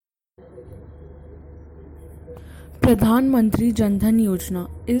Pradhanmantri Dhan Yojana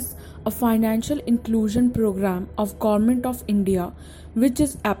is a financial inclusion program of Government of India which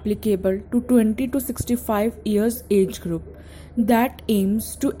is applicable to 20 to 65 years age group that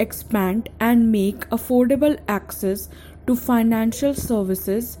aims to expand and make affordable access to financial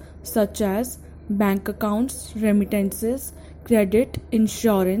services such as bank accounts, remittances, credit,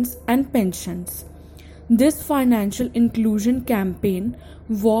 insurance and pensions. This financial inclusion campaign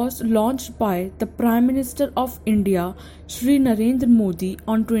was launched by the Prime Minister of India, Shri Narendra Modi,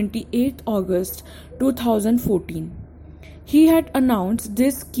 on 28 August 2014. He had announced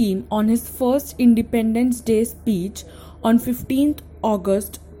this scheme on his first Independence Day speech on 15th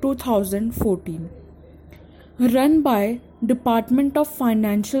August 2014. Run by Department of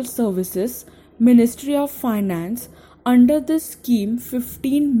Financial Services, Ministry of Finance, under this scheme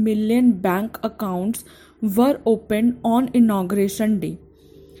 15 million bank accounts were opened on inauguration day.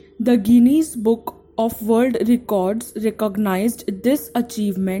 The Guinness Book of World Records recognized this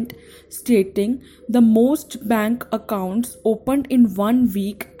achievement, stating the most bank accounts opened in 1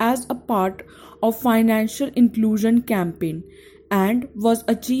 week as a part of financial inclusion campaign and was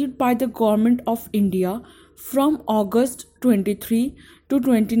achieved by the Government of India from August 23 to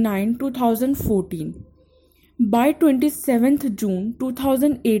 29, 2014. By 27th June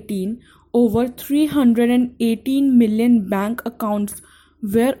 2018, over 318 million bank accounts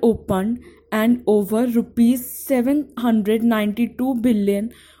were opened and over rupees 792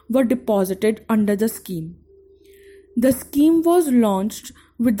 billion were deposited under the scheme. The scheme was launched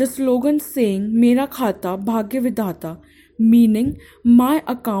with the slogan saying Mera Khata Bhagya Vidhata, meaning my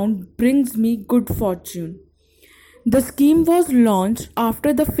account brings me good fortune. The scheme was launched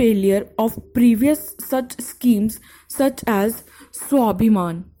after the failure of previous such schemes such as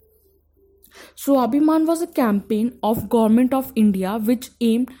Swabhiman. Swabhiman was a campaign of Government of India which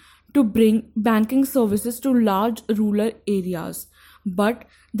aimed to bring banking services to large rural areas, but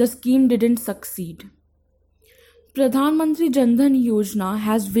the scheme didn't succeed. Pradhanmantri Dhan Yojana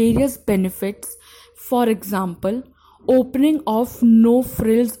has various benefits, for example, opening of no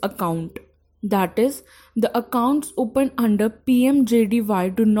frills account. That is, the accounts opened under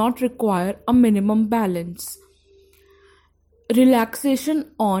PMJDY do not require a minimum balance.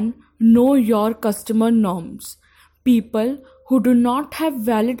 Relaxation on Know Your Customer norms. People who do not have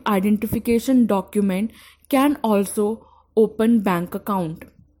valid identification document can also open bank account.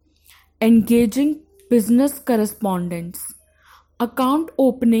 Engaging business correspondence. Account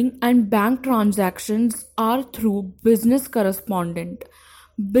opening and bank transactions are through business correspondent.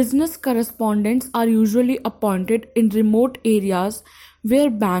 Business correspondents are usually appointed in remote areas where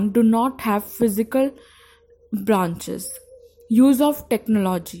banks do not have physical branches. Use of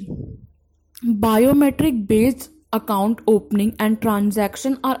technology. Biometric based account opening and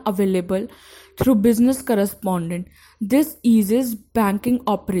transaction are available through business correspondent. This eases banking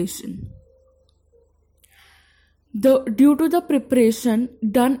operation. Due to the preparation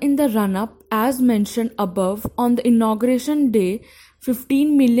done in the run-up, as mentioned above, on the inauguration day,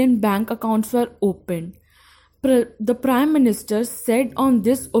 15 million bank accounts were opened. The Prime Minister said on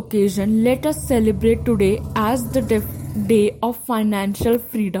this occasion, let us celebrate today as the day of financial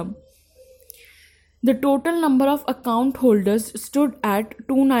freedom. The total number of account holders stood at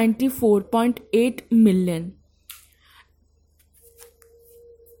 294.8 million.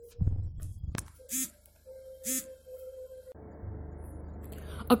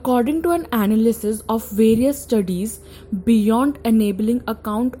 According to an analysis of various studies, beyond enabling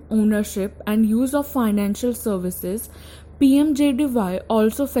account ownership and use of financial services, PMJDY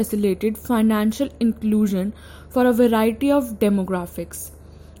also facilitated financial inclusion for a variety of demographics.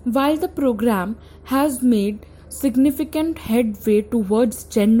 While the program has made significant headway towards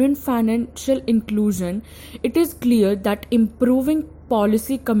genuine financial inclusion, it is clear that improving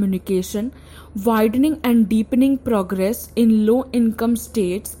policy communication, widening and deepening progress in low-income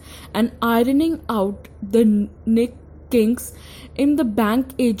states, and ironing out the kinks in the bank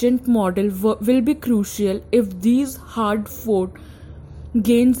agent model will be crucial if these hard-fought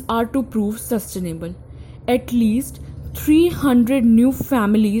gains are to prove sustainable. At least 300 new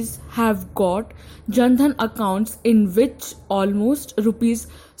families have got Jan Dhan accounts in which almost rupees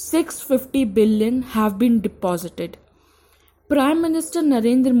 650 billion have been deposited. Prime Minister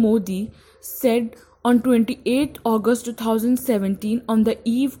Narendra Modi said on 28 August 2017 on the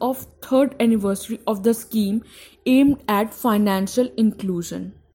eve of 3rd anniversary of the scheme aimed at financial inclusion.